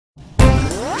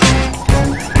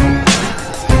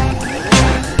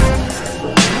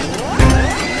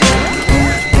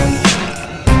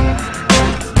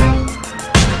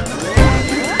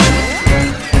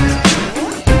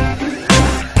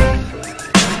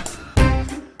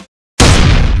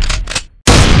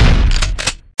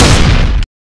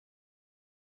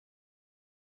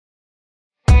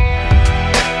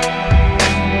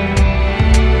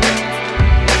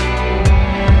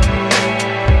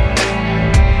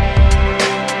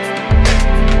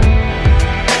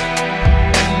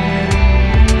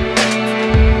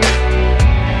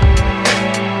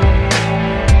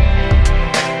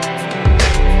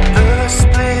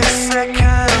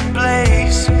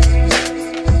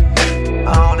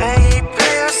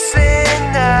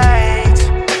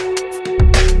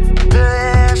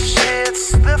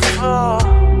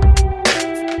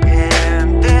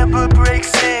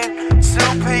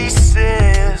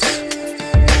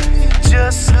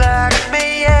like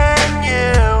me and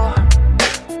you.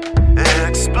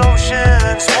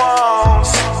 Explosions,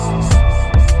 walls,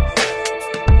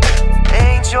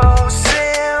 angels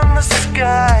in the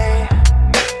sky.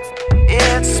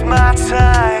 It's my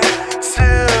time to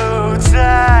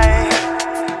die.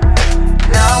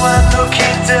 Now I'm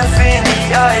looking death in the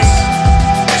eyes.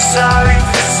 Sorry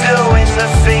for doing the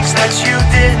things that you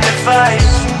didn't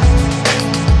advise.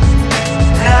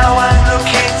 Now I'm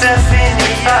looking death in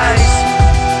the eyes.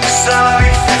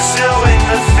 Sorry for doing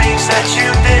the things that you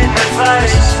didn't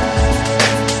advise.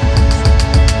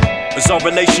 As our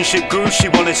relationship grew, she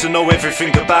wanted to know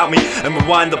everything about me and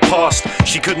rewind the past.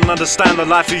 She couldn't understand the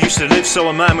life we used to live, so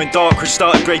a man went dark, which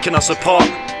started breaking us apart.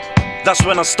 That's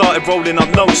when I started rolling up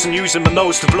notes and using my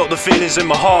nose to block the feelings in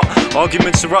my heart.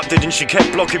 Arguments erupted and she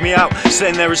kept blocking me out,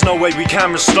 saying there is no way we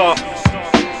can restart.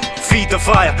 Feed the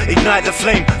fire, ignite the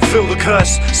flame, feel the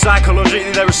curse.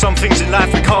 Psychologically there are some things in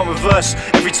life we can't reverse.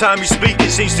 Every time you speak it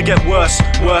seems to get worse,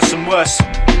 worse and worse.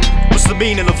 What's the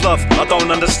meaning of love? I don't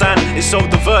understand, it's so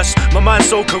diverse. My mind's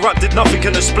so corrupted, nothing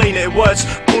can explain it in words.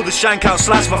 Pull the shank out,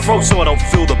 slice my throat so I don't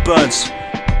feel the burns.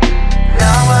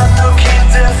 Now I'm looking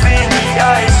death in the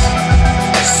eyes.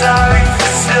 Sorry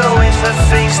for doing the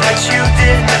things that you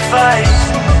didn't advise.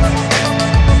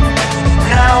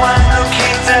 Now I'm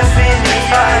looking death in the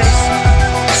eyes.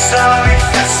 Sorry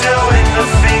for doing the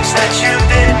things that you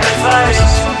didn't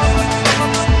advise.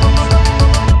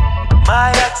 My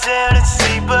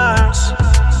identity burns.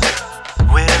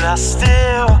 Will I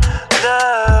still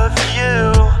love you?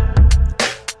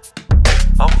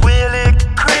 Or will it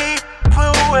creep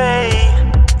away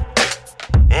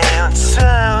and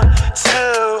turn to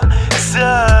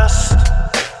dust?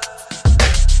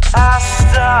 I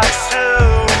start to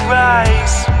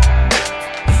rise.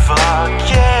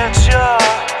 Forget your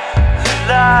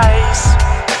lies.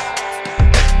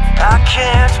 I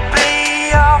can't be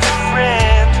your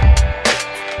friend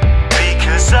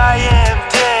because I am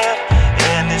dead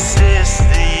and this is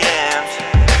the end.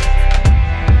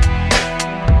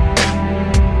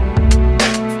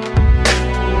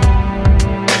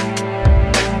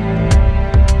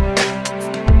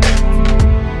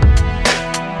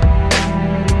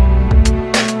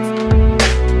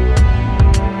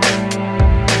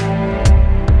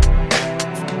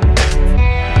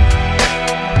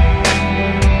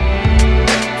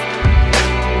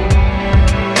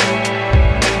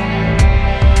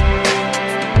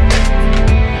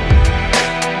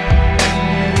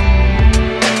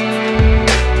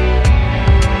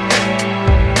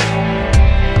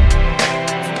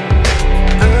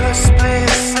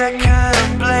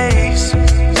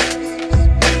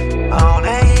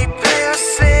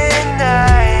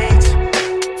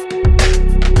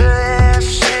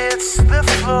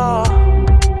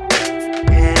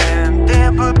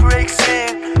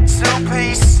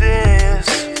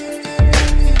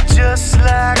 Just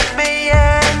like me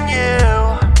and you.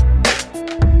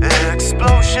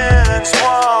 Explosions,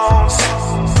 walls,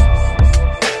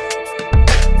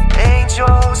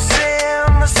 angels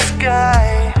in the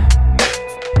sky.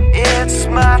 It's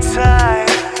my time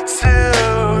to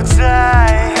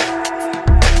die.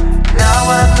 Now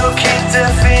I'm looking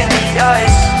death in the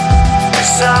eyes.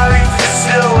 Sorry for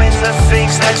doing the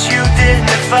things that you didn't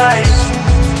advise.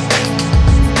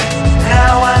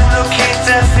 Now I'm looking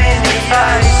death in the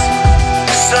eyes.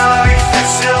 Sorry for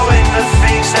doing the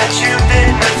things that you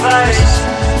didn't advise.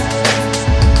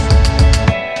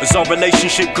 As our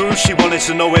relationship grew, she wanted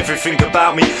to know everything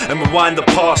about me and rewind the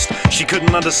past. She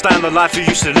couldn't understand the life we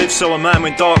used to live, so a man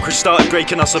went dark, which started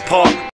breaking us apart.